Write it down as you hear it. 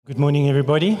Good morning,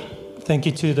 everybody. Thank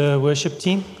you to the worship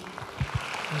team.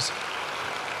 It was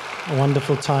a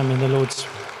wonderful time in the Lord's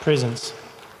presence.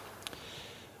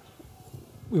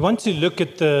 We want to look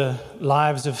at the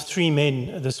lives of three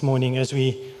men this morning as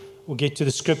we will get to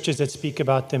the scriptures that speak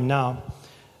about them now.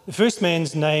 The first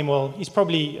man's name, he's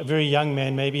probably a very young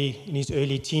man, maybe in his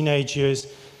early teenage years.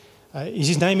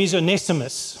 His name is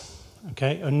Onesimus.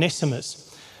 Okay,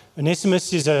 Onesimus.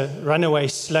 Onesimus is a runaway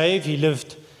slave. He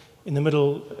lived in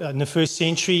the first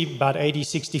century, about AD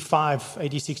 65,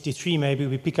 AD 63 maybe,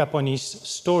 we pick up on his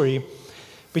story.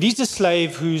 But he's a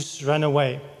slave who's run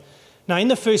away. Now, in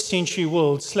the first century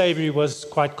world, slavery was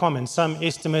quite common. Some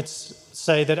estimates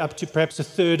say that up to perhaps a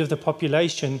third of the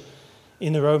population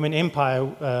in the Roman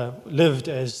Empire lived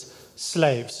as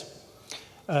slaves.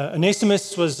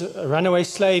 Onesimus was a runaway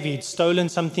slave. He'd stolen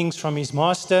some things from his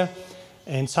master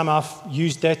and somehow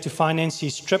used that to finance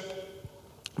his trip.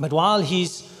 But while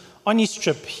he's on his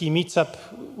trip, he meets up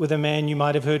with a man you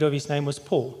might have heard of. His name was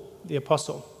Paul, the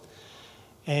apostle.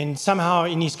 And somehow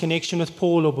in his connection with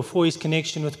Paul, or before his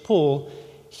connection with Paul,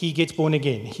 he gets born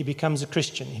again. He becomes a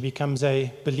Christian. He becomes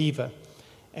a believer.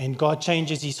 And God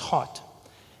changes his heart.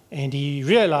 And he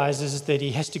realizes that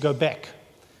he has to go back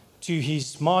to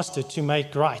his master to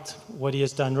make right what he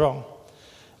has done wrong.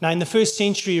 Now, in the first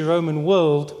century Roman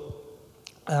world,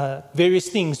 various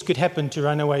things could happen to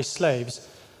runaway slaves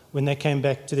when they came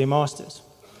back to their masters.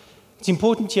 It's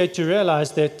important here to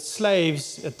realize that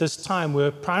slaves at this time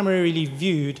were primarily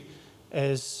viewed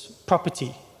as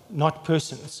property, not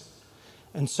persons.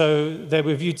 And so they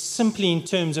were viewed simply in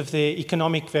terms of their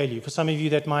economic value. For some of you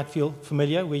that might feel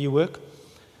familiar where you work,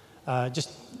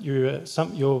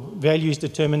 your value is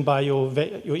determined by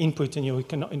your input and your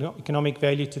economic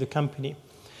value to the company.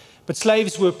 But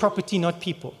slaves were property, not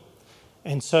people.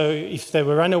 And so if they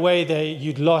were run away,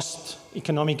 you'd lost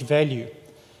economic value.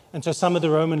 And so some of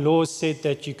the Roman laws said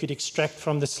that you could extract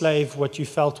from the slave what you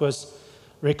felt was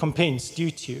recompense due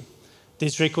to you.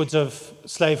 There's records of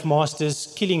slave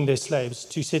masters killing their slaves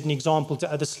to set an example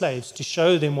to other slaves, to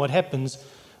show them what happens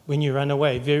when you run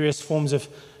away. Various forms of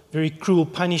very cruel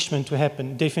punishment will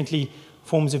happen, definitely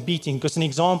forms of beating, because an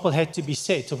example had to be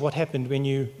set of what happened when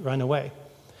you run away.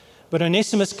 But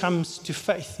Onesimus comes to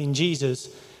faith in Jesus,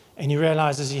 and he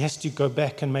realizes he has to go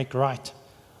back and make right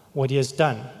what he has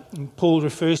done. And Paul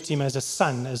refers to him as a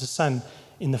son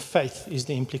in the faith is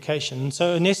the implication. And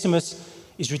so Onesimus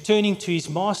is returning to his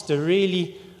master,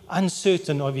 really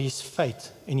uncertain of his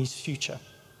fate and his future.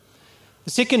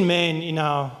 The second man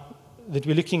that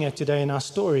we're looking at today in our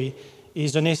story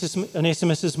is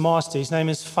Onesimus' master. His name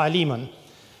is Philemon.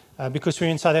 Because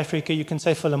we're in South Africa, you can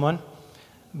say Philemon,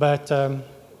 but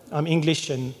I'm English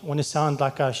and want to sound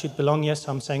like I should belong here, so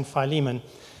I'm saying Philemon.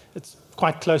 It's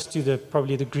quite close to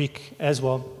probably the Greek as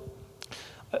well.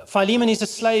 Philemon is a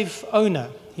slave owner.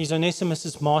 He's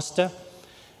Onesimus' master,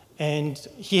 and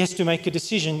he has to make a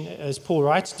decision, as Paul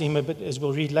writes to him, a bit, as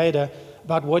we'll read later,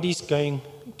 about what he's going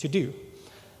to do.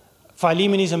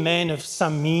 Philemon is a man of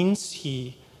some means.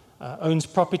 He owns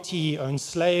property, he owns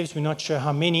slaves. We're not sure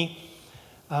how many.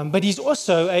 But he's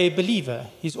also a believer.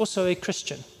 He's also a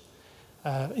Christian.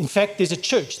 In fact, there's a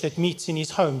church that meets in his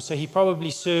home, so he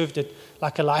probably served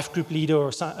like a life group leader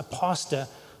or a pastor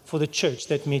for the church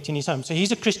that met in his home. So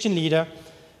he's a Christian leader.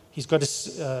 He's got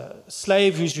a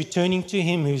slave who's returning to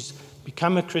him, who's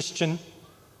become a Christian.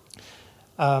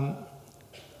 And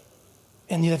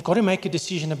they've got to make a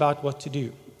decision about what to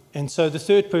do. And so the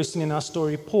third person in our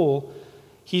story, Paul,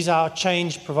 he's our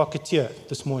change provocateur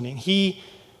this morning. He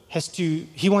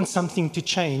wants something to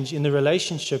change in the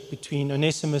relationship between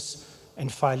Onesimus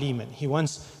and Philemon. He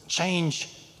wants change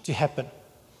to happen.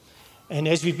 And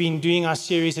as we've been doing our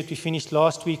series that we finished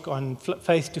last week on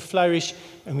faith to flourish,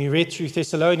 and we read through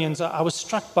Thessalonians, I was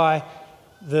struck by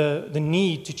the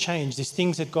need to change. There's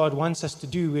things that God wants us to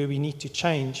do where we need to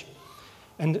change.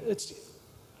 And it's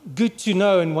good to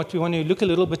know, and what we want to look a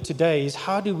little bit today is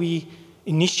how do we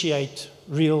initiate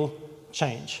real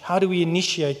change? How do we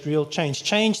initiate real change?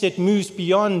 Change that moves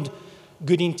beyond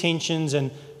good intentions and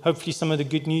hopefully some of the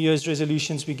good New Year's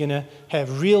resolutions we're going to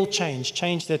have. Real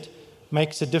change that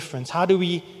makes a difference. How do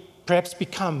we perhaps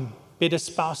become better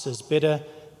spouses, better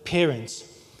parents?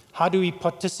 How do we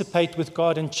participate with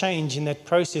God and change in that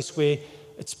process where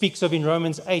it speaks of in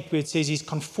Romans 8, where it says he's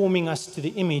conforming us to the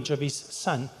image of his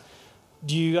son?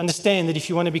 Do you understand that if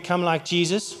you want to become like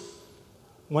Jesus,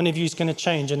 one of you is going to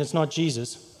change, and it's not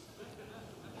Jesus?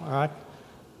 All right?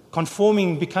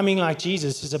 Becoming like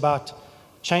Jesus is about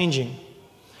changing.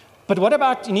 But what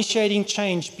about initiating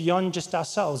change beyond just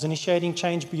ourselves, initiating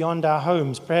change beyond our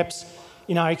homes, perhaps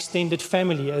in our extended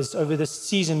family, as over this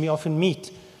season we often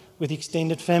meet with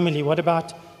extended family? What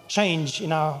about change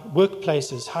in our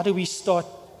workplaces? How do we start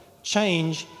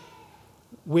change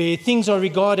where things are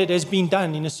regarded as being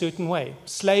done in a certain way?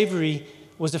 Slavery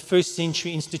was a first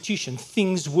century institution.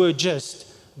 Things were just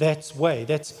that way.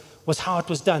 That was how it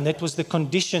was done. That was the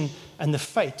condition and the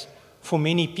fate for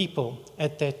many people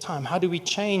at that time. How do we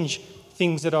change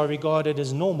things that are regarded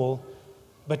as normal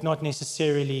but not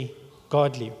necessarily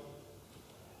godly?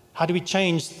 How do we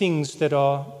change things that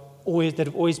have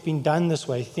always been done this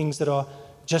way, things that are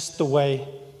just the way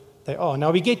they are?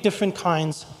 Now, we get different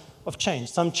kinds of change.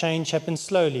 Some change happens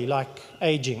slowly, like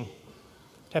aging.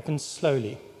 It happens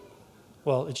slowly.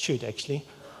 Well, it should, actually.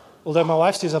 Although my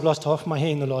wife says I've lost half my hair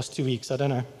in the last 2 weeks. I don't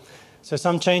know. So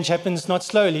some change happens not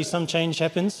slowly. Some change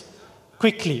happens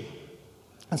quickly.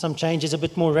 And some change is a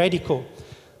bit more radical.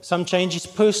 Some change is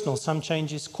personal. Some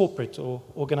change is corporate or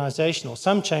organizational.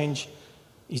 Some change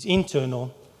is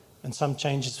internal. And some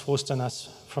change is forced on us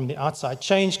from the outside.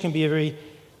 Change can be a very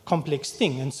complex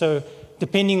thing. And so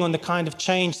depending on the kind of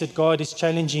change that God is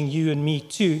challenging you and me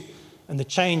to, and the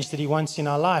change that He wants in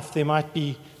our life, there might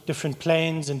be different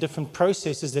plans and different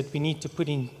processes that we need to put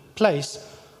in place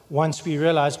once we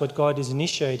realize what God is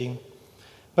initiating.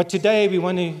 But today we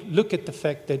want to look at the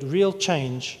fact that real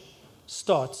change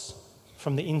starts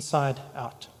from the inside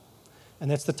out. And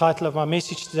that's the title of my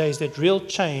message today, is that real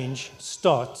change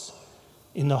starts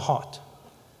in the heart.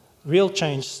 Real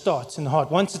change starts in the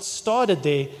heart. Once it's started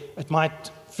there, it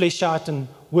might flesh out and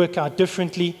work out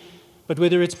differently. But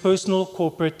whether it's personal,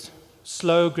 corporate,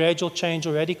 slow, gradual change,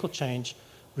 or radical change,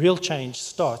 real change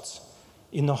starts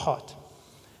in the heart.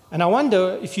 And I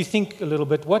wonder, if you think a little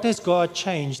bit, what has God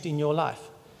changed in your life?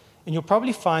 And you'll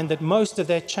probably find that most of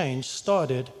that change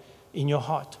started in your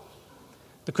heart.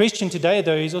 The question today,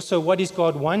 though, is also, what is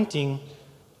God wanting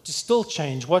to still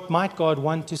change? What might God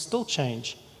want to still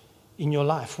change in your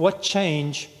life? What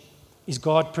change is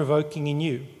God provoking in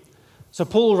you? So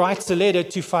Paul writes a letter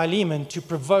to Philemon to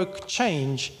provoke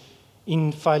change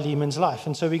in Philemon's life.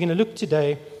 And so we're going to look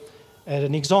today at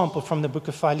an example from the book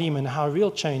of Philemon, how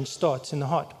real change starts in the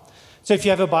heart. So if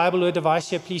you have a Bible or a device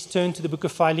here, please turn to the book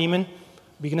of Philemon.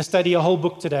 We're going to study a whole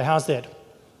book today. How's that?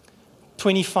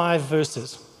 25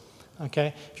 verses.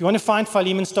 Okay. If you want to find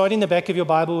Philemon, start in the back of your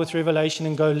Bible with Revelation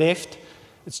and go left.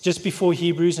 It's just before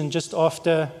Hebrews and just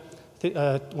after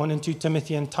 1 and 2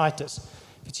 Timothy and Titus.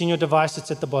 If it's in your device,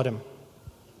 it's at the bottom.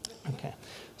 Okay.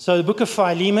 So the book of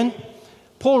Philemon.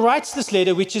 Paul writes this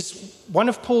letter, which is one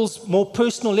of Paul's more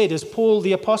personal letters. Paul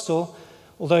the Apostle,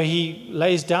 although he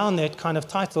lays down that kind of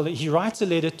title, he writes a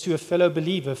letter to a fellow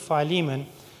believer, Philemon,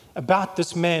 about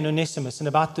this man, Onesimus, and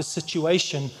about the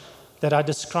situation that I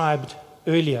described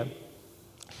earlier.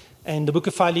 And the book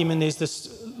of Philemon, there's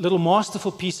this little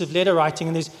masterful piece of letter writing,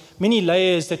 and there's many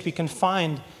layers that we can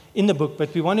find in the book,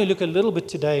 but we want to look a little bit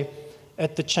today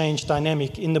at the change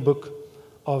dynamic in the book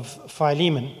of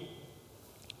Philemon.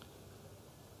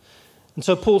 And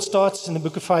so Paul starts in the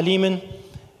book of Philemon,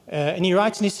 and he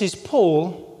writes and he says,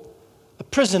 Paul, a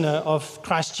prisoner of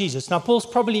Christ Jesus. Now, Paul's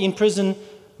probably in prison,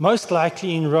 most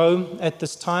likely in Rome at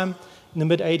this time, in the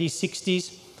mid-80s,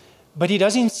 60s, but he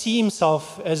doesn't see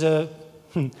himself as a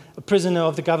prisoner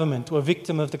of the government or a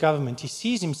victim of the government. He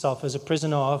sees himself as a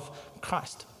prisoner of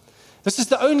Christ. This is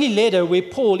the only letter where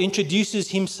Paul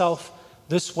introduces himself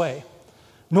this way.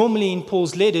 Normally in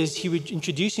Paul's letters, he would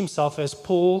introduce himself as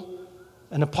Paul,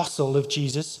 an apostle of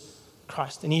Jesus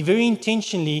Christ. And he very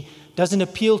intentionally doesn't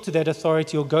appeal to that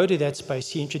authority or go to that space.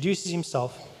 He introduces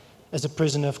himself as a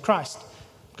prisoner of Christ.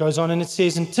 Goes on and it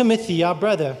says, and Timothy, our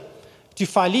brother, to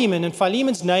Philemon. And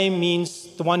Philemon's name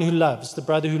means the one who loves, the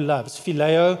brother who loves.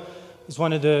 Phileo is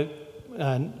one of the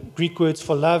Greek words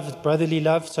for love, brotherly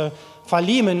love. So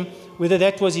Philemon, whether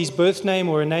that was his birth name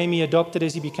or a name he adopted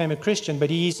as he became a Christian, but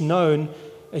he is known,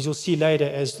 as you'll see later,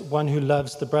 as one who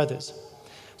loves the brothers.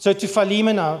 So to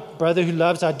Philemon, our brother who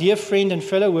loves, our dear friend and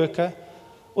fellow worker,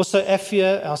 also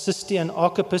Apphia, our sister, and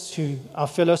Archippus, who our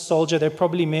fellow soldier, they're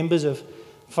probably members of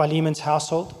Philemon's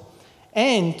household,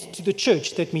 and to the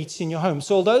church that meets in your home.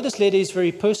 So although this letter is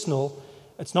very personal,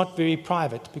 it's not very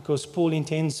private, because Paul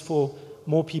intends for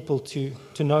more people to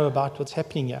know about what's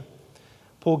happening here.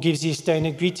 Paul gives his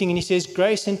standard greeting and he says,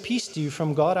 grace and peace to you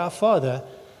from God our Father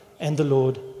and the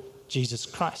Lord Jesus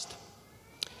Christ.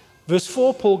 Verse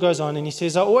 4, Paul goes on and he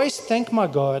says, I always thank my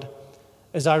God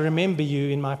as I remember you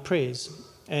in my prayers.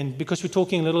 And because we're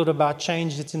talking a little bit about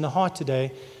change that's in the heart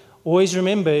today, always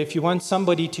remember, if you want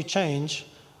somebody to change,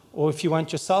 or if you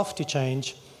want yourself to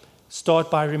change,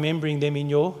 start by remembering them in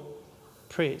your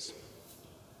prayers.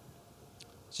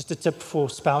 Just a tip for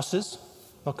spouses,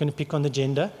 not going to pick on the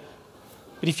gender.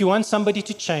 But if you want somebody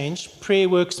to change, prayer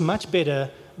works much better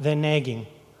than nagging.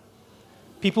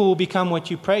 People will become what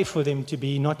you pray for them to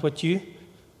be, not what you.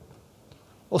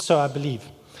 Also, I believe.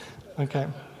 Okay.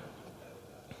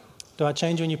 Do I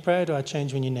change when you pray, or do I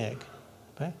change when you nag?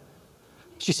 Okay.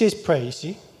 She says pray, you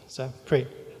see? So pray.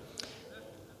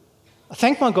 I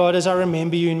thank my God as I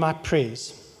remember you in my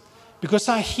prayers, because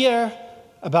I hear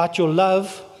about your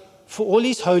love for all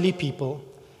his holy people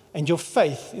and your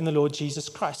faith in the Lord Jesus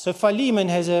Christ. So Philemon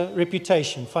has a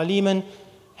reputation. Philemon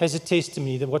has a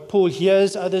testimony that what Paul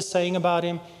hears others saying about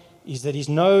him is that he's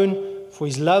known for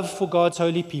his love for God's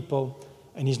holy people,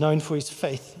 and he's known for his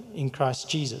faith in Christ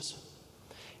Jesus.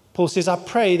 Paul says, I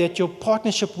pray that your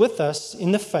partnership with us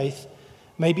in the faith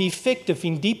may be effective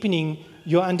in deepening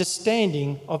your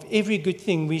understanding of every good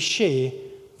thing we share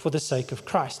for the sake of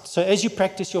Christ. So as you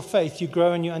practice your faith, you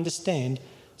grow and you understand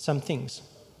some things.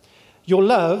 Your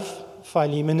love,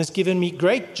 Philemon, has given me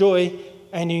great joy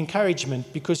and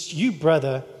encouragement because you,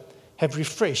 brother, have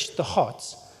refreshed the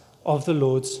hearts of the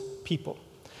Lord's people.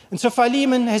 And so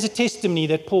Philemon has a testimony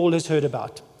that Paul has heard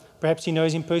about. Perhaps he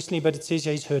knows him personally, but it says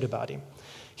he's heard about him.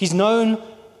 He's known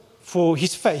for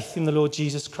his faith in the Lord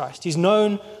Jesus Christ. He's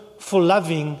known for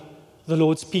loving the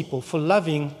Lord's people, for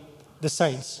loving the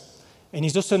saints. And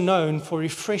he's also known for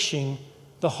refreshing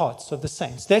the hearts of the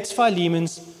saints. That's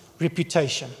Philemon's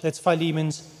reputation. That's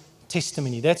Philemon's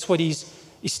testimony. That's what he's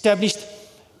established.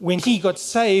 When he got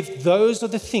saved, those are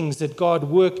the things that God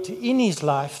worked in his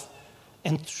life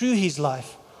and through his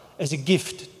life as a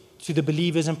gift to the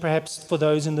believers and perhaps for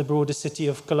those in the broader city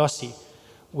of Colossae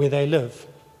where they live.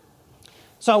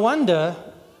 So I wonder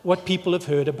what people have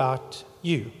heard about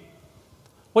you.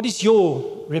 What is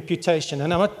your reputation?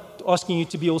 And I'm not asking you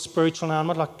to be all spiritual now. I'm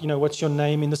not like, what's your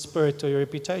name in the spirit or your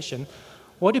reputation?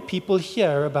 What do people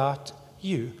hear about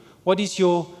you? What is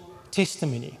your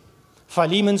testimony?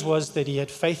 Philemon's was that he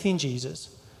had faith in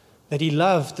Jesus, that he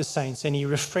loved the saints, and he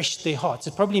refreshed their hearts.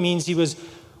 It probably means he was,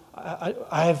 I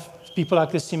have people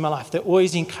like this in my life. They're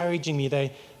always encouraging me.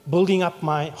 They're building up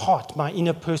my heart, my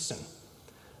inner person.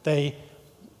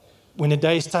 When the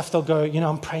day is tough, they'll go,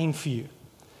 I'm praying for you.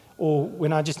 Or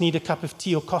when I just need a cup of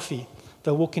tea or coffee,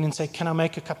 they'll walk in and say, can I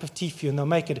make a cup of tea for you? And they'll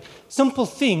make it. Simple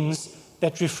things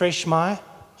that refresh my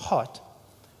heart.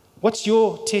 What's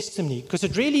your testimony? Because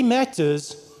it really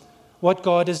matters what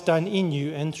God has done in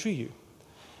you and through you.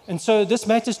 And so this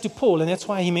matters to Paul, and that's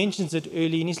why he mentions it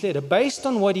early in his letter. Based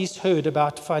on what he's heard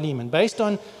about Philemon, based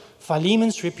on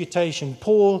Philemon's reputation,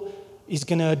 Paul is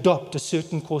going to adopt a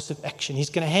certain course of action. He's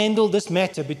going to handle this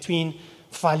matter between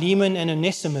Philemon and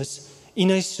Onesimus in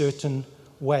a certain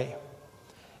way.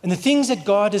 And the things that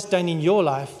God has done in your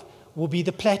life will be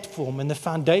the platform and the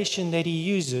foundation that he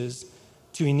uses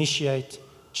to initiate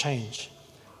change.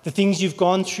 The things you've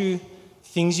gone through,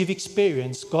 things you've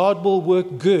experienced, God will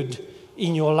work good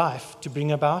in your life to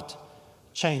bring about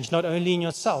change, not only in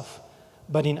yourself,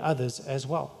 but in others as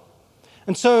well.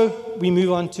 And so we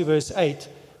move on to verse 8.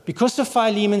 Because of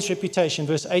Philemon's reputation,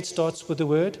 verse 8 starts with the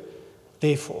word,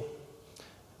 therefore.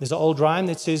 There's an old rhyme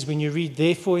that says, when you read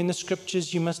therefore in the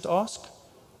scriptures, you must ask,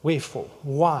 wherefore?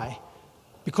 Why?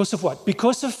 Because of what?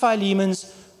 Because of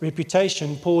Philemon's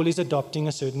reputation, Paul is adopting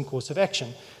a certain course of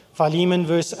action. Philemon,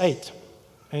 verse 8,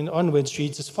 and onwards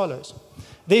reads as follows.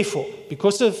 Therefore,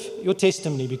 because of your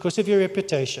testimony, because of your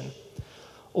reputation,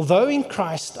 although in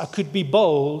Christ I could be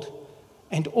bold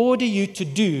and order you to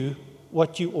do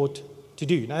what you ought to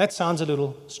do. Now that sounds a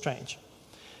little strange.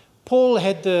 Paul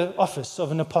had the office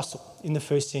of an apostle in the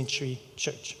first century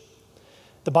church.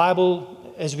 The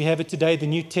Bible, as we have it today, the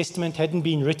New Testament, hadn't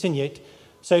been written yet.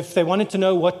 So if they wanted to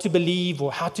know what to believe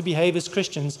or how to behave as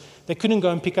Christians, they couldn't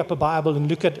go and pick up a Bible and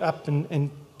look it up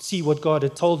and see what God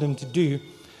had told them to do.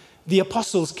 The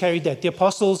apostles carried that. The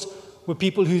apostles were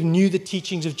people who knew the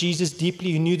teachings of Jesus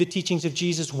deeply, who knew the teachings of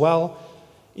Jesus well.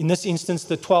 In this instance,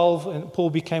 the 12, and Paul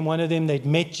became one of them. They'd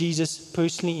met Jesus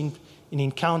personally in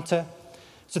encounter.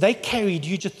 So they carried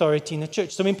huge authority in the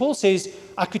church. So when Paul says,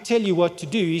 I could tell you what to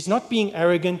do, he's not being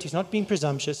arrogant, he's not being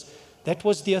presumptuous. That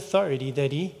was the authority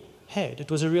that he had.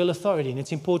 It was a real authority, and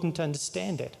it's important to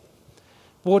understand that.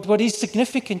 But what is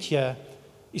significant here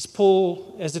is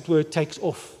Paul, as it were, takes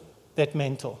off that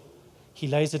mantle. He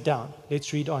lays it down.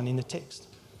 Let's read on in the text.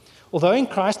 Although in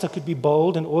Christ I could be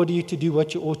bold and order you to do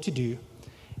what you ought to do,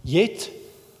 yet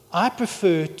I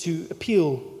prefer to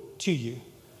appeal to you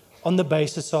on the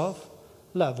basis of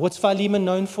love. What's Philemon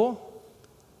known for?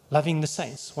 Loving the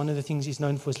saints. One of the things he's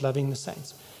known for is loving the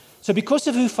saints. So because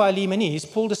of who Philemon is,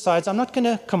 Paul decides, I'm not going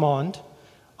to command,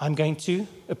 I'm going to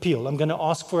appeal. I'm going to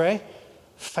ask for a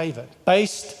favor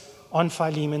based on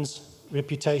Philemon's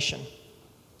reputation.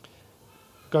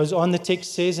 Goes on, the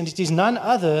text says, and it is none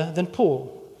other than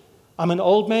Paul. I'm an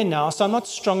old man now, so I'm not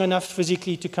strong enough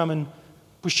physically to come and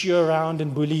push you around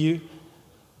and bully you.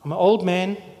 I'm an old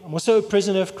man. I'm also a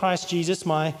prisoner of Christ Jesus.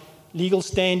 My legal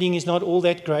standing is not all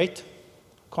that great.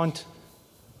 Can't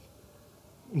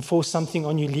enforce something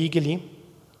on you legally.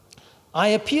 I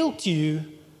appeal to you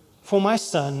for my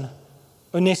son,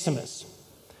 Onesimus.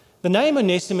 The name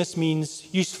Onesimus means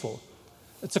useful.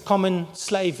 It's a common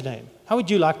slave name. How would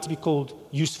you like to be called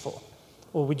useful?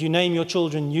 Or would you name your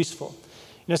children useful?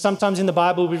 Sometimes in the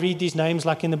Bible we read these names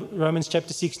like in the Romans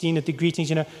chapter 16 at the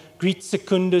greetings, greet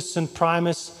Secundus and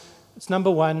Primus. It's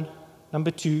number 1,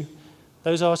 number 2.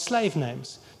 Those are slave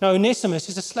names. Now, Onesimus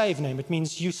is a slave name. It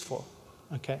means useful.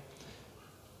 Okay?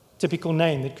 Typical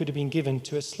name that could have been given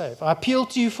to a slave. I appeal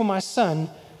to you for my son,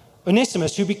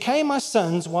 Onesimus, who became my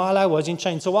son's while I was in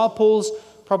chains. So while Paul's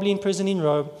probably in prison in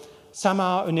Rome,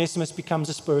 somehow Onesimus becomes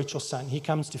a spiritual son. He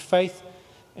comes to faith,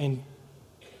 and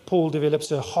Paul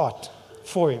develops a heart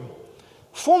for him.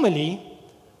 Formerly,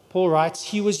 Paul writes,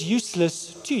 he was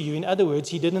useless to you. In other words,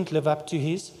 he didn't live up to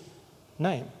his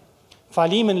name.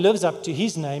 Philemon lives up to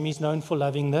his name. He's known for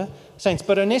loving the saints.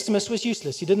 But Onesimus was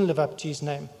useless. He didn't live up to his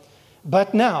name.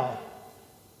 But now,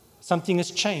 something has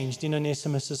changed in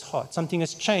Onesimus' heart. Something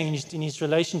has changed in his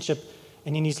relationship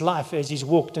and in his life as he's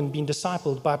walked and been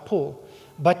discipled by Paul.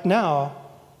 But now,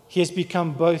 he has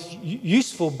become both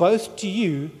useful both to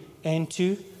you and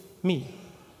to me.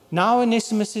 Now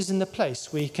Onesimus is in the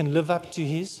place where he can live up to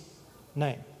his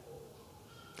name.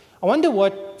 I wonder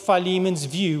what Philemon's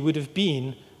view would have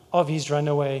been of his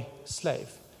runaway slave.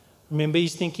 Remember,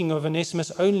 he's thinking of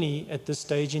Onesimus only at this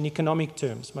stage in economic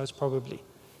terms, most probably.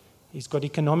 He's got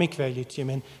economic value to him,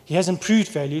 and he hasn't proved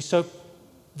value, so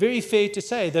very fair to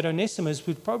say that Onesimus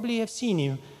would probably have seen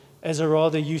him as a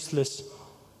rather useless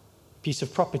piece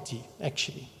of property,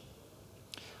 actually.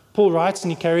 Paul writes,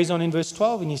 and he carries on in verse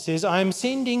 12, and he says, I am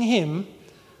sending him,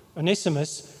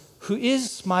 Onesimus, who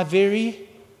is my very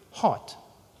heart.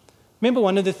 Remember,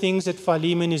 one of the things that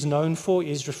Philemon is known for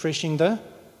is refreshing the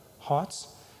hearts.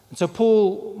 And so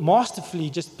Paul masterfully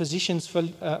just positions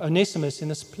Onesimus in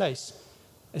this place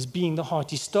as being the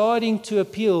heart. He's starting to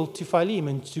appeal to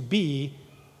Philemon to be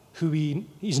who he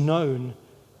is known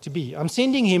to be. I'm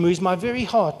sending him, who is my very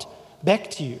heart,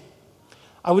 back to you.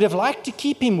 I would have liked to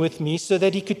keep him with me so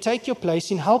that he could take your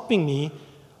place in helping me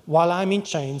while I'm in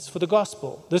chains for the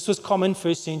gospel. This was common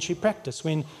first century practice.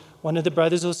 When one of the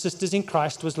brothers or sisters in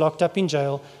Christ was locked up in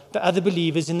jail, the other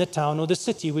believers in the town or the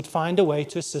city would find a way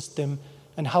to assist them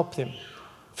and help them.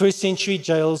 First century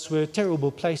jails were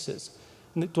terrible places.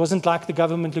 And it wasn't like the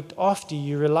government looked after you.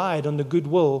 You relied on the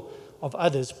goodwill of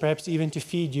others, perhaps even to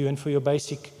feed you and for your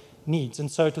basic needs.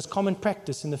 And so it was common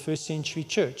practice in the first century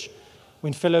church,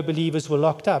 when fellow believers were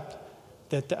locked up,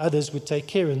 that the others would take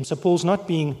care of them. So Paul's not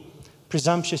being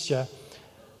presumptuous here.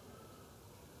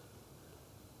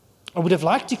 I would have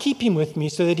liked to keep him with me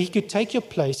so that he could take your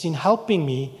place in helping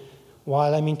me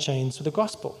while I'm in chains for the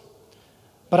gospel.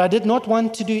 But I did not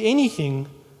want to do anything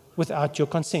without your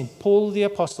consent. Paul the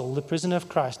apostle, the prisoner of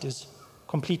Christ, is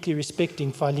completely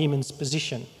respecting Philemon's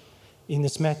position in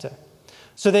this matter.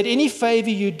 So that any favor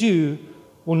you do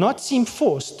will not seem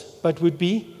forced, but would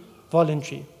be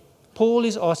voluntary. Paul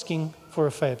is asking for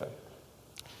a favor.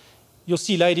 You'll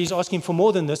see later he's asking for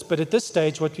more than this, but at this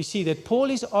stage what we see that Paul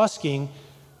is asking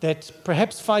that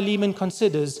perhaps Philemon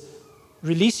considers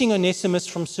releasing Onesimus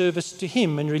from service to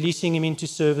him and releasing him into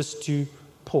service to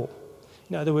Paul.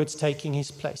 In other words, taking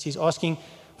his place. He's asking,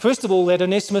 first of all, that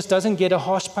Onesimus doesn't get a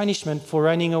harsh punishment for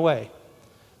running away,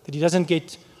 that he doesn't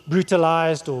get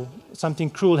brutalized or something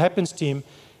cruel happens to him.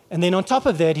 And then on top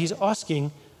of that, he's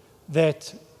asking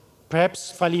that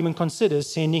perhaps Philemon considers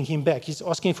sending him back. He's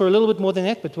asking for a little bit more than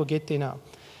that, but we'll get there now.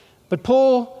 But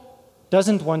Paul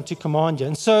doesn't want to command you.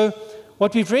 And so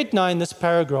what we've read now in this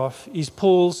paragraph is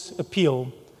Paul's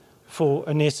appeal for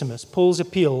Onesimus. Paul's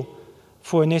appeal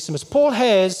for Onesimus. Paul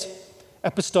has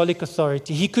apostolic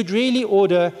authority. He could really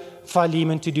order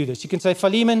Philemon to do this. You can say,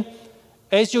 Philemon,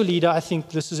 as your leader, I think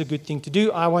this is a good thing to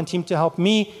do. I want him to help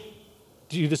me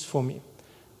do this for me.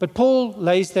 But Paul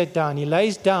lays that down. He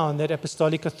lays down that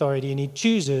apostolic authority and he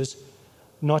chooses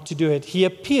not to do it. He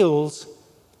appeals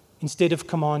instead of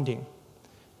commanding.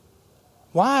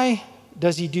 Why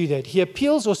does he do that? He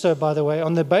appeals also, by the way,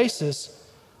 on the basis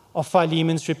of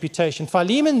Philemon's reputation.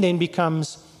 Philemon then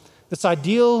becomes this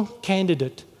ideal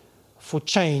candidate for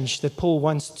change that Paul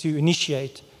wants to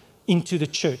initiate into the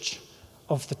church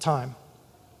of the time.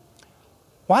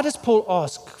 Why does Paul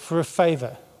ask for a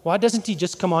favor? Why doesn't he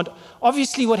just command?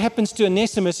 Obviously, what happens to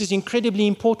Onesimus is incredibly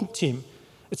important to him.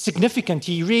 It's significant.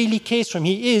 He really cares for him.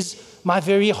 He is my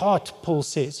very heart, Paul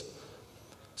says.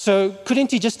 So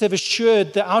couldn't he just have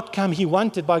assured the outcome he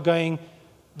wanted by going,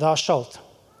 thou shalt?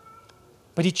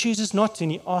 But he chooses not to,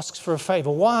 and he asks for a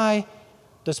favor. Why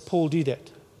does Paul do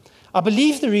that? I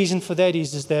believe the reason for that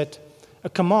is that a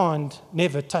command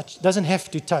doesn't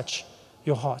have to touch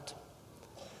your heart.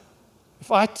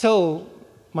 If I tell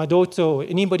my daughter or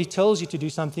anybody tells you to do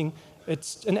something,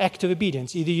 it's an act of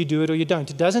obedience. Either you do it or you don't.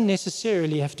 It doesn't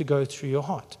necessarily have to go through your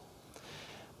heart.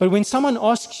 But when someone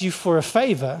asks you for a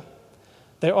favor,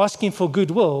 they're asking for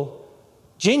goodwill,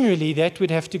 generally that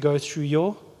would have to go through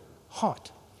your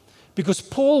heart. Because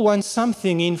Paul wants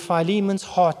something in Philemon's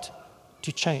heart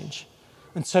to change.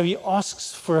 And so he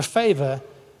asks for a favor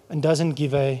and doesn't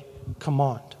give a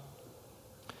command.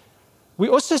 We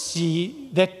also see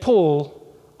that Paul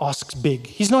asks big.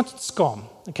 He's not scum.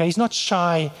 Okay, he's not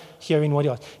shy here in what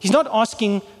he asks. He's not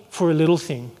asking for a little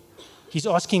thing. He's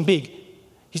asking big.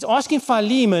 He's asking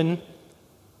Philemon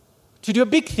to do a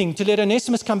big thing, to let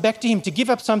Onesimus come back to him, to give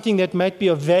up something that might be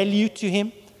of value to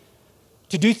him,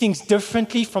 to do things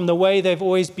differently from the way they've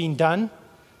always been done.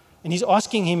 And he's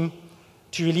asking him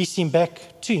to release him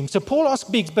back to him. So Paul asks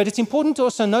big, but it's important to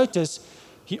also notice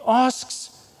he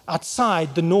asks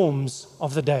outside the norms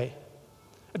of the day.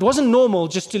 It wasn't normal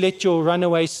just to let your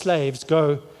runaway slaves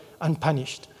go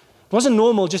unpunished. It wasn't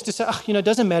normal just to say, it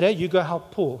doesn't matter, you go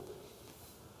help Paul.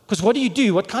 Because what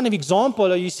do? What kind of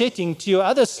example are you setting to your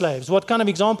other slaves? What kind of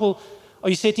example are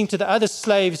you setting to the other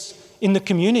slaves in the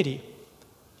community?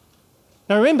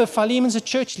 Now remember, Philemon's a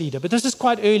church leader, but this is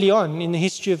quite early on in the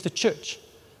history of the church.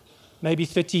 Maybe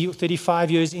 30 or 35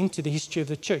 years into the history of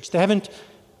the church. They haven't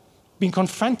been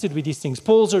confronted with these things.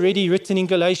 Paul's already written in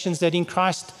Galatians that in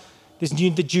Christ there's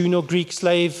neither Jew nor Greek,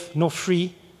 slave nor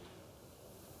free.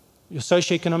 Your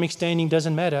socioeconomic standing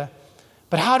doesn't matter.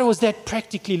 But how was that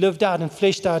practically lived out and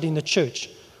fleshed out in the church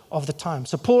of the time?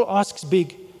 So Paul asks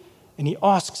big, and he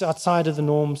asks outside of the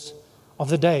norms of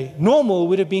the day. Normal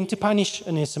would have been to punish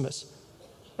Onesimus.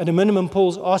 At a minimum,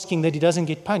 Paul's asking that he doesn't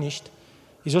get punished.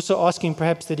 He's also asking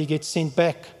perhaps that he gets sent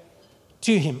back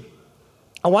to him.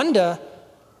 I wonder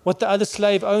what the other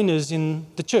slave owners in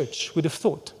the church would have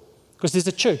thought. Because there's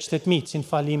a church that meets in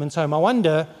Philemon's home. I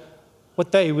wonder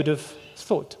what they would have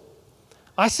thought.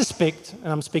 I suspect,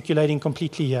 and I'm speculating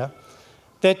completely here,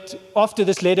 that after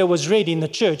this letter was read in the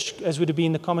church, as would have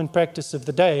been the common practice of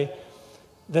the day,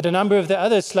 that a number of the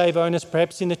other slave owners,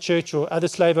 perhaps in the church or other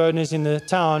slave owners in the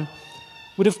town,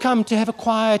 would have come to have a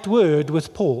quiet word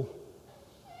with Paul.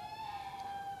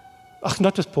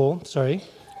 Not with Paul, sorry,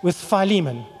 with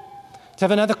Philemon. To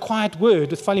have another quiet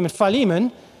word with Philemon.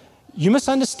 Philemon, you must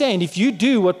understand, if you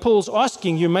do what Paul's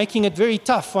asking, you're making it very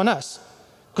tough on us.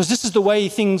 Because this is the way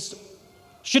things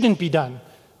shouldn't be done,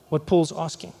 what Paul's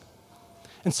asking.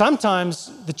 And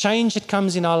sometimes the change that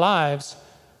comes in our lives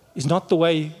is not the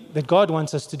way that God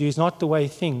wants us to do, is not the way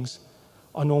things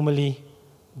are normally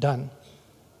done.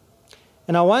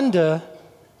 And I wonder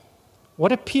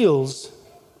what appeals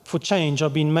for change are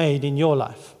being made in your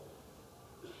life.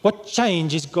 What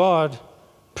change is God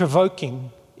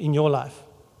provoking in your life?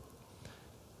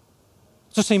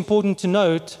 It's also important to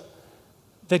note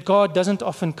that God doesn't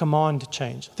often command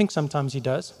change. I think sometimes he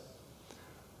does.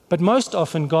 But most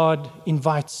often God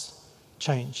invites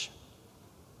change.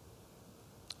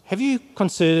 Have you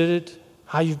considered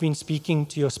how you've been speaking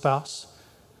to your spouse?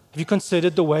 Have you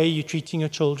considered the way you're treating your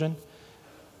children?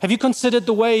 Have you considered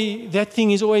the way that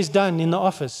thing is always done in the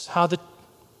office?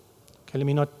 Let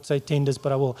me not say tenders,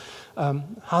 but I will.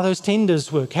 How those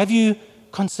tenders work. Have you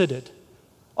considered?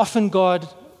 Often God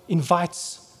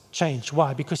invites change.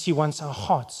 Why? Because he wants our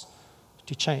hearts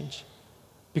to change.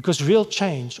 Because real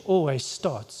change always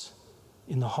starts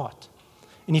in the heart.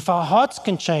 And if our hearts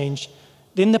can change,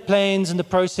 then the plans and the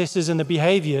processes and the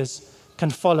behaviors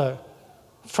can follow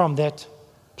from that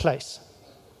place.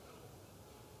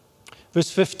 Verse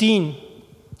 15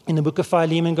 in the book of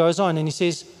Philemon goes on,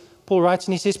 and Paul writes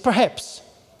and he says, perhaps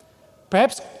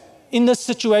in this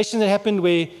situation that happened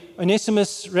where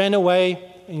Onesimus ran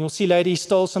away, and you'll see later he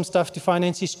stole some stuff to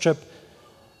finance his trip,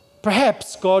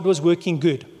 perhaps God was working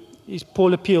good.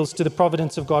 Paul appeals to the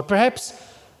providence of God. Perhaps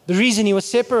the reason he was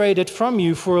separated from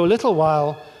you for a little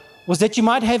while was that you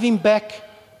might have him back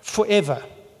forever.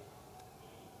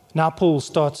 Now Paul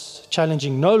starts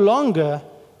challenging, no longer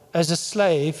as a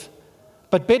slave,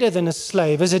 but better than a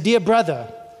slave, as a dear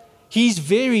brother. He's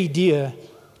very dear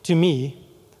to me,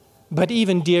 but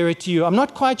even dearer to you. I'm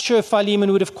not quite sure if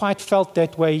Philemon would have quite felt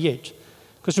that way yet.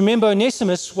 Because remember,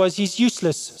 Onesimus was his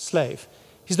useless slave.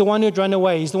 He's the one who'd run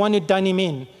away. He's the one who'd done him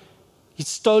in. He'd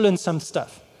stolen some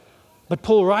stuff. But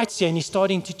Paul writes here, and he's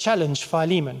starting to challenge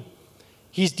Philemon.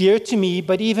 He's dear to me,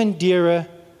 but even dearer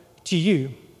to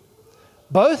you,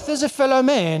 both as a fellow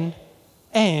man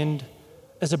and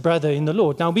as a brother in the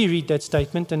Lord. Now, we read that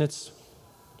statement, and it's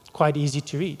quite easy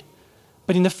to read.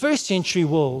 But in the first century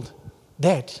world,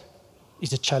 that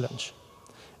is a challenge.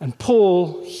 And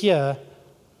Paul here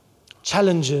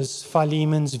challenges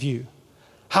Philemon's view.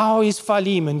 How is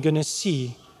Philemon going to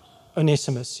see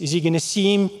Onesimus? Is he going to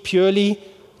see him purely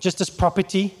just as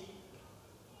property?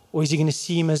 Or is he going to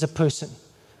see him as a person?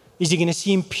 Is he going to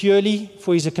see him purely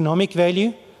for his economic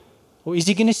value? Or is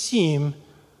he going to see him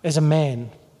as a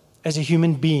man, as a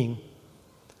human being?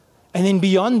 And then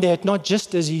beyond that, not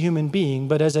just as a human being,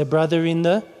 but as a brother in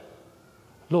the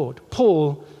Lord.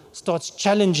 Paul starts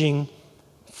challenging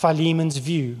Philemon's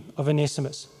view of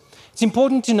Onesimus. It's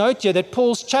important to note here that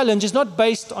Paul's challenge is not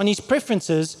based on his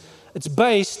preferences, it's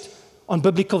based on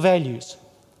biblical values.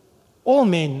 All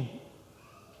men,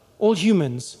 all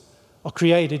humans are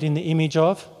created in the image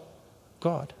of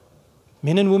God.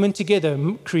 Men and women together,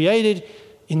 created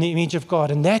in the image of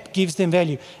God, and that gives them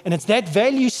value. And it's that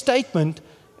value statement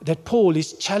that Paul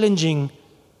is challenging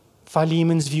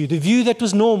Philemon's view, the view that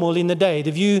was normal in the day,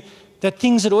 the view that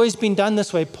things had always been done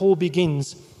this way. Paul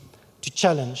begins to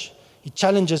challenge. He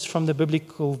challenges from the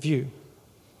biblical view.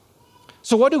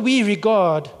 So what do we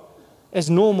regard as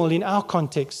normal in our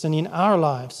context and in our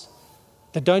lives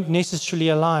that don't necessarily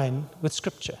align with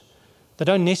Scripture, that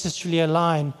don't necessarily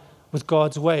align with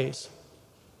God's ways?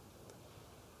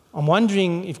 I'm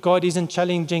wondering if God isn't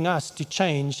challenging us to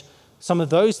change some of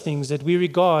those things that we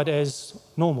regard as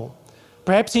normal.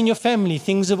 Perhaps in your family,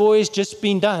 things have always just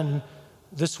been done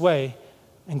this way,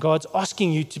 and God's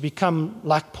asking you to become,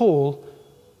 like Paul,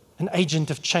 an agent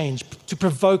of change, to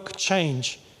provoke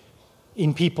change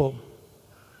in people.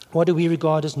 What do we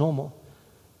regard as normal?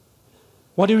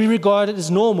 What do we regard as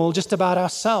normal just about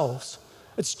ourselves?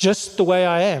 It's just the way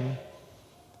I am.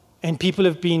 And people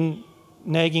have been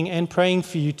nagging and praying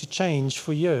for you to change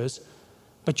for years.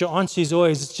 But your answer is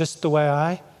always, it's just the way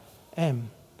I am.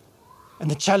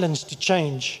 And the challenge to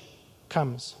change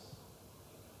comes.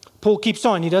 Paul keeps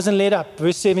on. He doesn't let up.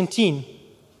 Verse 17.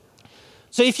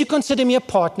 So if you consider me a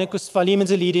partner, because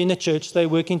Philemon's a leader in the church, they're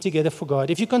working together for God.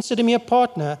 If you consider me a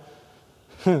partner,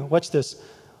 watch this.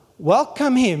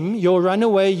 Welcome him, your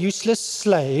runaway, useless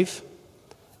slave,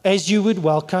 as you would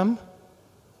welcome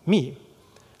me.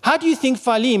 How do you think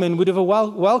Philemon would have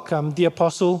welcomed the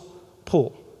Apostle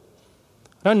Paul?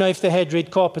 I don't know if they had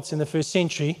red carpets in the first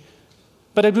century,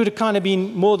 but it would have kind of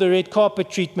been more the red carpet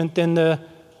treatment than the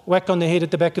whack on the head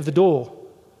at the back of the door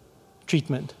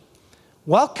treatment.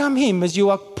 Welcome him as you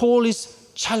are. Paul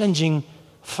is challenging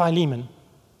Philemon.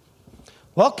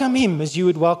 Welcome him as you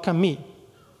would welcome me.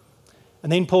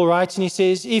 And then Paul writes and he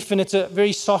says, if, and it's a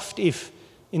very soft if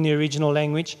in the original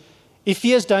language, if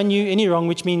he has done you any wrong,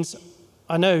 which means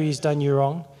I know he's done you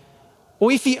wrong,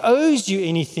 or if he owes you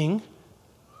anything,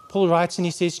 Paul writes and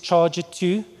he says, charge it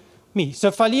to me. So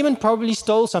Philemon probably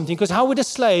stole something, because how would a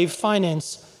slave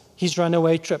finance his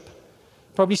runaway trip?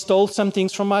 Probably stole some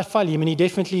things from my Philemon. He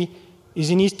definitely is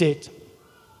in his debt.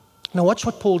 Now watch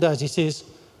what Paul does. He says,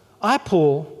 I,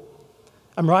 Paul,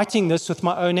 I'm writing this with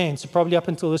my own hand. So probably up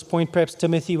until this point, perhaps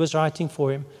Timothy was writing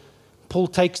for him. Paul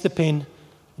takes the pen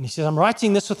and he says, I'm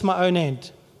writing this with my own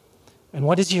hand. And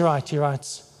what does he write? He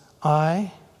writes,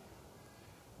 I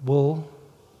will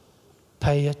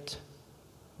pay it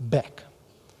back.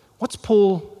 What's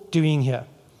Paul doing here?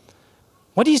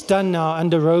 What he's done now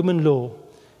under Roman law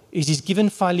is he's given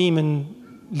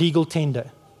Philemon legal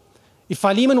tender. If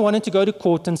Philemon wanted to go to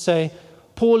court and say,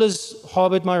 Paul has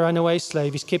harbored my runaway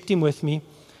slave, he's kept him with me,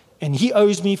 and he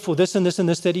owes me for this and this and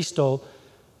this that he stole,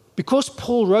 because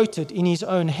Paul wrote it in his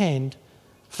own hand,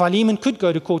 Philemon could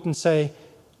go to court and say,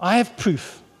 I have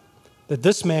proof that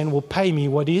this man will pay me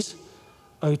what is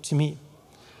owed to me.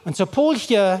 And so Paul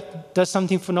here does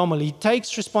something phenomenal. He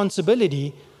takes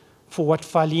responsibility for what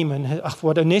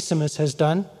what Onesimus has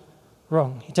done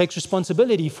wrong. He takes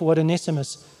responsibility for what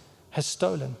Onesimus has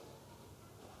stolen.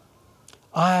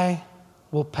 I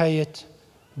will pay it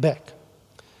back.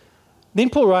 Then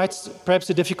Paul writes, perhaps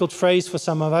a difficult phrase for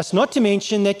some of us, not to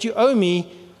mention that you owe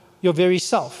me your very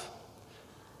self.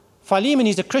 Philemon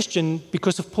is a Christian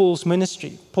because of Paul's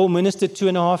ministry. Paul ministered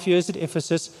 2.5 years at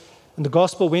Ephesus, and the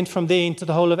gospel went from there into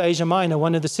the whole of Asia Minor.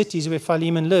 One of the cities where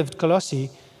Philemon lived, Colossae,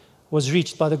 was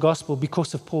reached by the gospel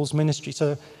because of Paul's ministry.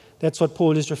 So that's what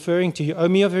Paul is referring to. You owe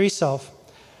me your very self.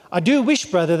 I do wish,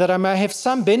 brother, that I may have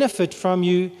some benefit from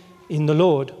you in the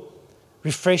Lord.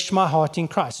 Refresh my heart in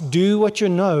Christ. Do what you're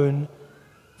known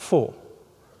for.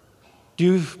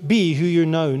 Do be who you're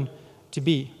known to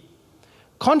be.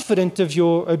 Confident of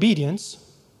your obedience,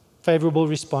 favorable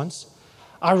response,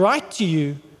 I write to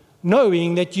you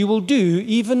knowing that you will do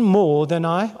even more than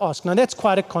I ask. Now that's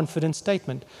quite a confident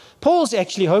statement. Paul's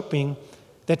actually hoping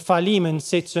that Philemon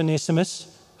sets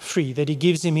Onesimus free, that he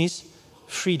gives him his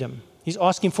freedom. He's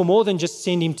asking for more than just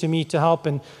send him to me to help,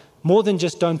 and more than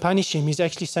just don't punish him. He's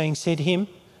actually saying set him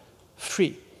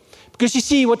free. Because you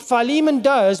see, what Philemon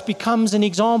does becomes an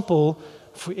example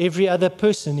for every other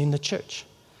person in the church.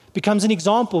 Becomes an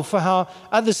example for how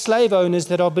other slave owners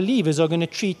that are believers are going to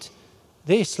treat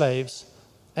their slaves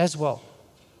as well.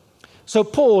 So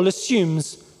Paul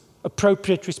assumes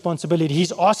appropriate responsibility.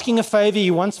 He's asking a favor.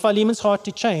 He wants Philemon's heart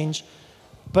to change,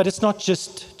 but it's not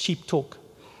just cheap talk.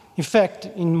 In fact,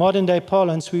 in modern day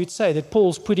parlance, we would say that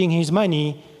Paul's putting his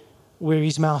money where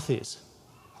his mouth is.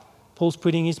 Paul's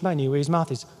putting his money where his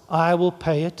mouth is. I will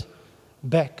pay it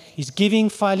back. He's giving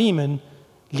Philemon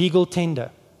legal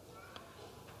tender.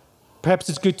 Perhaps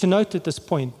it's good to note at this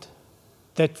point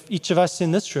that each of us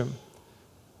in this room,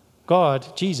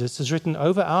 God, Jesus, has written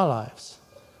over our lives,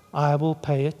 I will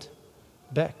pay it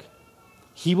back.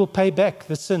 He will pay back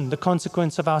the sin, the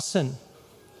consequence of our sin.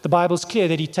 The Bible's clear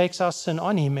that he takes our sin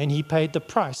on him and he paid the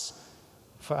price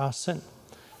for our sin.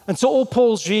 And so all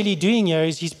Paul's really doing here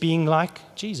is he's being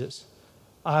like Jesus.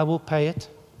 I will pay it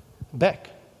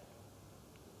back.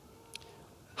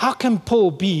 How can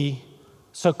Paul be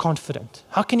so confident?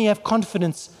 How can he have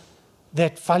confidence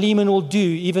that Philemon will do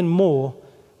even more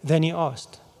than he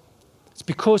asked? It's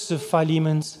because of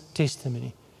Philemon's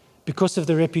testimony, because of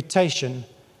the reputation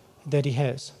that he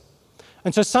has.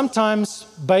 And so sometimes,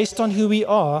 based on who we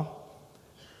are,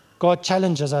 God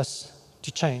challenges us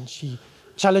to change. He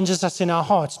challenges us in our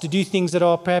hearts to do things that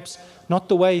are perhaps not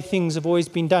the way things have always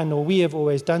been done or we have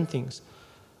always done things.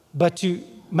 But to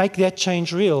make that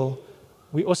change real,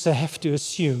 we also have to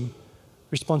assume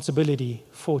responsibility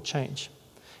for change.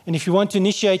 And if you want to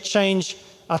initiate change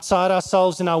outside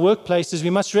ourselves in our workplaces, we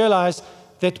must realize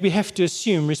that we have to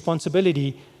assume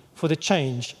responsibility for the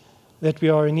change that we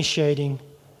are initiating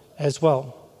as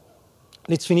well.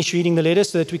 Let's finish reading the letter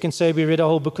so that we can say we read a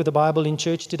whole book of the Bible in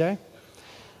church today.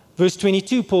 Verse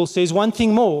 22, Paul says, one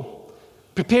thing more,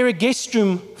 prepare a guest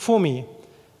room for me,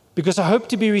 because I hope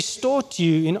to be restored to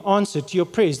you in answer to your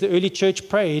prayers. The early church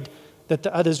prayed that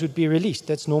the others would be released.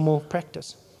 That's normal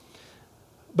practice.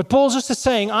 But Paul's also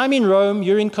saying, I'm in Rome,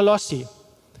 you're in Colossae.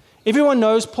 Everyone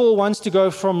knows Paul wants to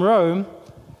go from Rome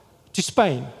to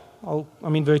Spain.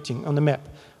 I'm inverting on the map.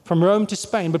 From Rome to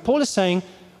Spain. But Paul is saying,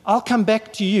 I'll come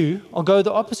back to you. I'll go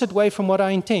the opposite way from what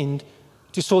I intend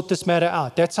to sort this matter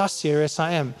out. That's how serious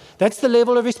I am. That's the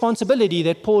level of responsibility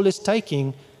that Paul is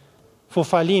taking for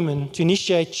Philemon to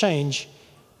initiate change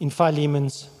in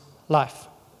Philemon's life.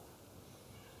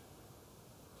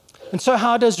 And so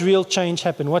how does real change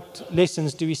happen? What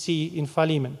lessons do we see in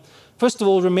Philemon? First of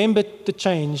all, remember the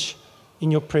change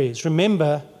in your prayers.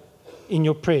 Remember in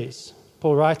your prayers.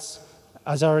 Paul writes,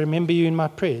 as I remember you in my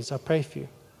prayers, I pray for you.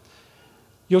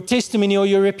 Your testimony or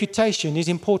your reputation is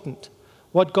important.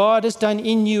 What God has done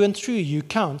in you and through you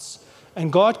counts,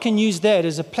 and God can use that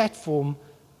as a platform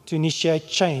to initiate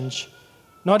change,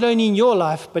 not only in your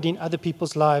life, but in other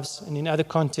people's lives and in other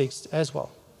contexts as well.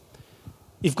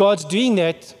 If God's doing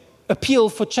that, appeal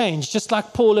for change, just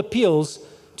like Paul appeals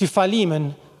to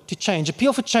Philemon to change.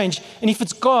 Appeal for change, and if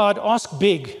it's God, ask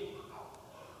big.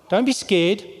 Don't be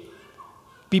scared.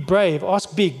 Be brave.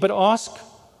 Ask big, but ask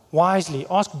wisely.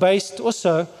 Ask based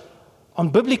also on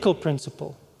biblical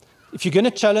principle. If you're going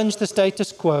to challenge the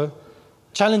status quo,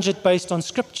 challenge it based on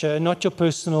Scripture and not your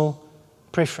personal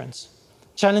preference.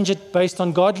 Challenge it based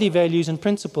on godly values and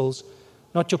principles,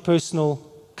 not your personal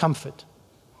comfort.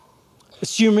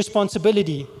 Assume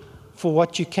responsibility for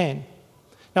what you can.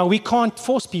 Now, we can't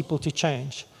force people to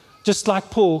change, just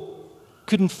like Paul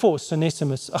couldn't force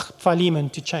Philemon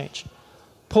to change.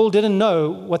 Paul didn't know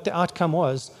what the outcome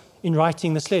was in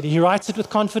writing this letter. He writes it with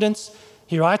confidence,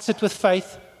 he writes it with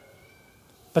faith,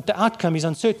 but the outcome is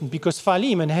uncertain because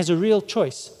Philemon has a real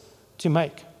choice to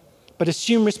make. But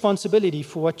assume responsibility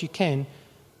for what you can.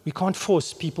 We can't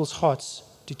force people's hearts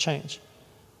to change.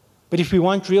 But if we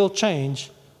want real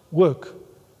change, work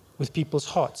with people's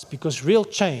hearts, because real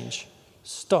change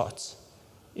starts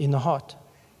in the heart.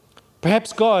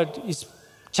 Perhaps God is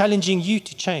challenging you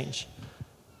to change.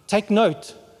 Take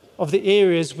note of the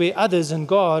areas where others and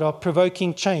God are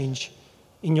provoking change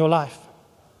in your life.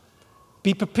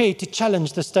 Be prepared to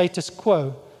challenge the status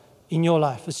quo in your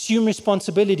life. Assume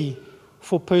responsibility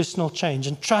for personal change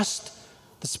and trust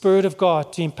the Spirit of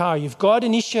God to empower you. If God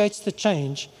initiates the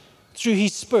change through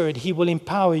His Spirit, He will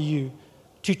empower you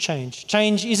to change.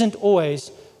 Change isn't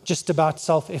always just about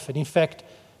self-effort. In fact,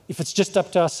 if it's just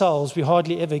up to ourselves, we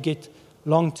hardly ever get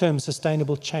long-term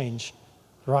sustainable change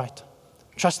right.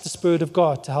 Trust the Spirit of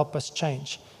God to help us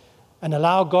change and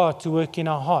allow God to work in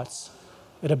our hearts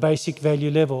at a basic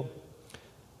value level.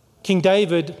 King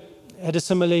David had a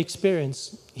similar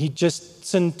experience. He just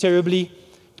sinned terribly,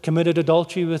 committed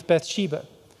adultery with Bathsheba.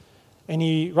 And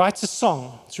he writes a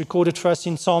song. It's recorded for us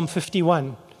in Psalm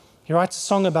 51. He writes a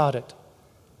song about it.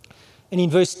 And in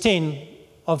verse 10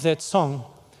 of that song,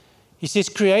 he says,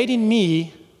 "Create in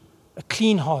me a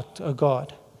clean heart, O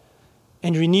God,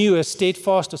 and renew a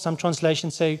steadfast," or some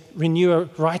translations say, "renew a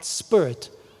right spirit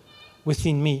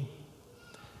within me."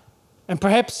 And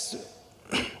perhaps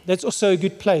that's also a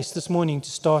good place this morning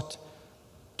to start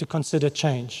to consider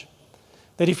change.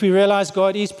 That if we realize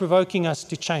God is provoking us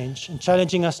to change and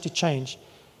challenging us to change,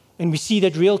 and we see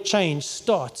that real change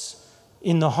starts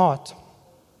in the heart,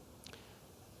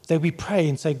 that we pray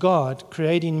and say, "God,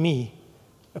 create in me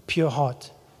a pure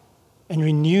heart and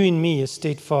renew in me a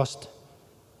steadfast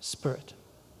spirit."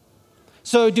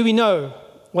 So do we know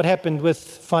what happened with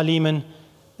Philemon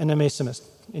and Onesimus?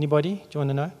 Anybody? Do you want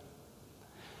to know?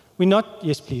 We're not,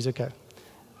 yes please, okay.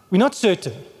 We're not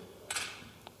certain.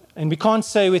 And we can't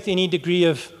say with any degree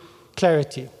of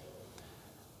clarity.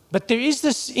 But there is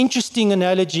this interesting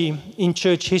analogy in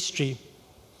church history.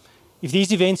 If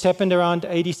these events happened around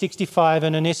AD 65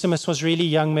 and Onesimus was really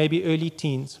young, maybe early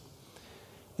teens,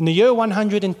 in the year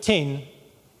 110,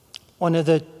 one of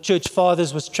the church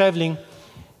fathers was traveling,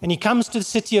 and he comes to the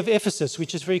city of Ephesus,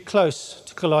 which is very close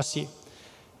to Colossae.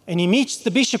 And he meets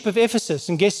the bishop of Ephesus,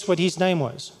 and guess what his name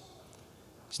was?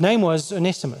 His name was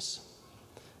Onesimus.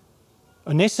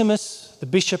 Onesimus, the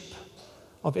bishop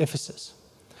of Ephesus.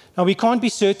 Now, we can't be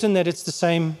certain that it's the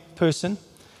same person.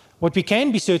 What we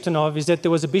can be certain of is that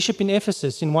there was a bishop in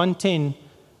Ephesus in 110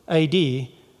 AD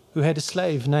who had a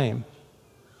slave name.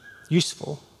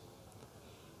 Useful.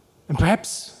 And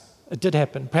perhaps it did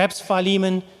happen. Perhaps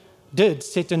Philemon did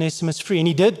set Onesimus free, and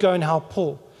he did go and help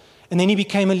Paul. And then he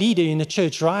became a leader in the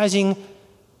church, rising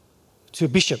to a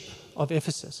bishop of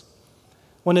Ephesus.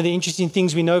 One of the interesting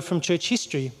things we know from church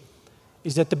history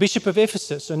is that the bishop of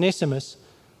Ephesus, Onesimus,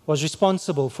 was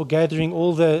responsible for gathering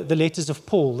all the letters of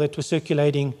Paul that were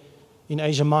circulating in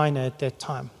Asia Minor at that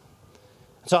time.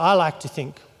 So I like to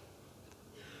think,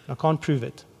 I can't prove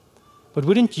it, but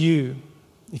wouldn't you,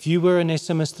 if you were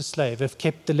Onesimus the slave, have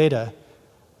kept the letter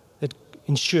that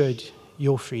ensured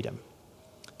your freedom?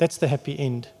 That's the happy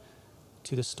end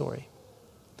to the story.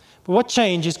 But what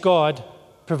change is God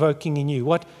provoking in you?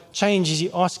 What change is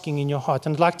He asking in your heart?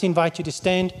 And I'd like to invite you to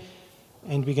stand,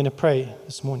 and we're going to pray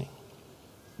this morning.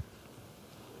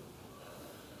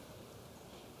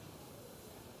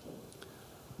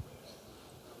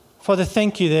 Father,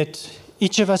 thank you that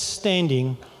each of us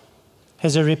standing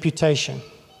has a reputation.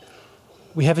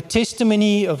 We have a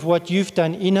testimony of what you've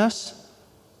done in us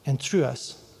and through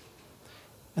us.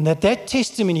 And that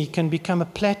testimony can become a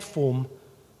platform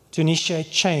to initiate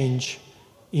change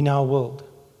in our world.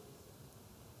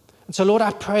 And so, Lord,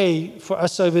 I pray for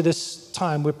us over this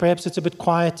time where perhaps it's a bit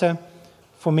quieter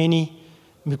for many.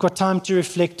 We've got time to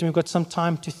reflect and we've got some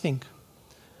time to think.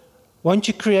 Won't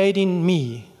you create in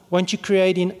me, won't you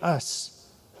create in us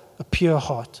a pure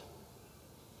heart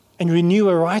and renew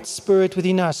a right spirit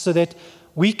within us so that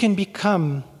we can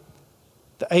become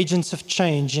the agents of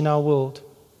change in our world.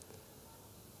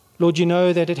 Lord, you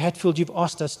know that at Hatfield you've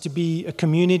asked us to be a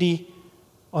community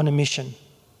on a mission.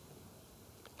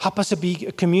 Help us to be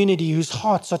a community whose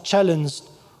hearts are challenged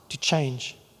to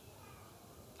change.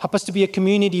 Help us to be a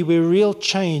community where real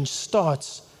change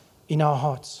starts in our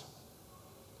hearts.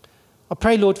 I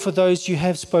pray, Lord, for those you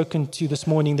have spoken to this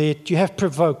morning, that you have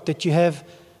provoked, that you have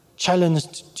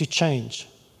challenged to change.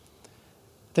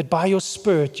 That by your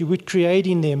Spirit you would create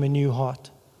in them a new heart,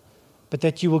 but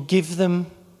that you will give them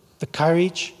the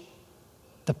courage,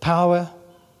 the power,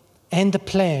 and the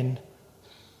plan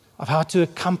of how to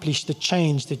accomplish the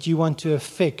change that you want to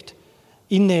effect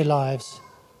in their lives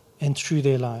and through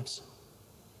their lives.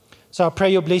 So I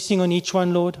pray your blessing on each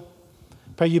one, Lord.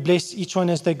 Pray you bless each one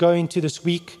as they go into this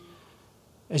week,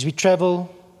 as we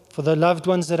travel, for the loved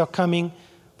ones that are coming,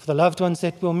 for the loved ones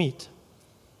that we'll meet.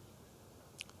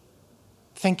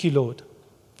 Thank you, Lord,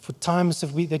 for times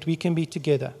that we can be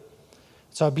together.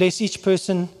 So I bless each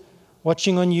person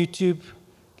watching on YouTube,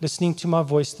 listening to my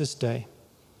voice this day.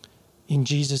 In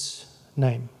Jesus'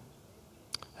 name.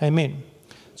 Amen.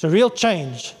 So real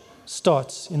change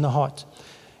starts in the heart.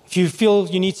 If you feel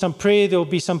you need some prayer, there will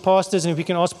be some pastors, and if we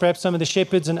can ask perhaps some of the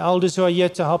shepherds and elders who are here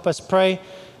to help us pray,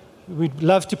 we'd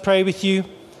love to pray with you.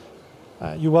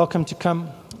 You're welcome to come.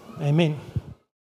 Amen.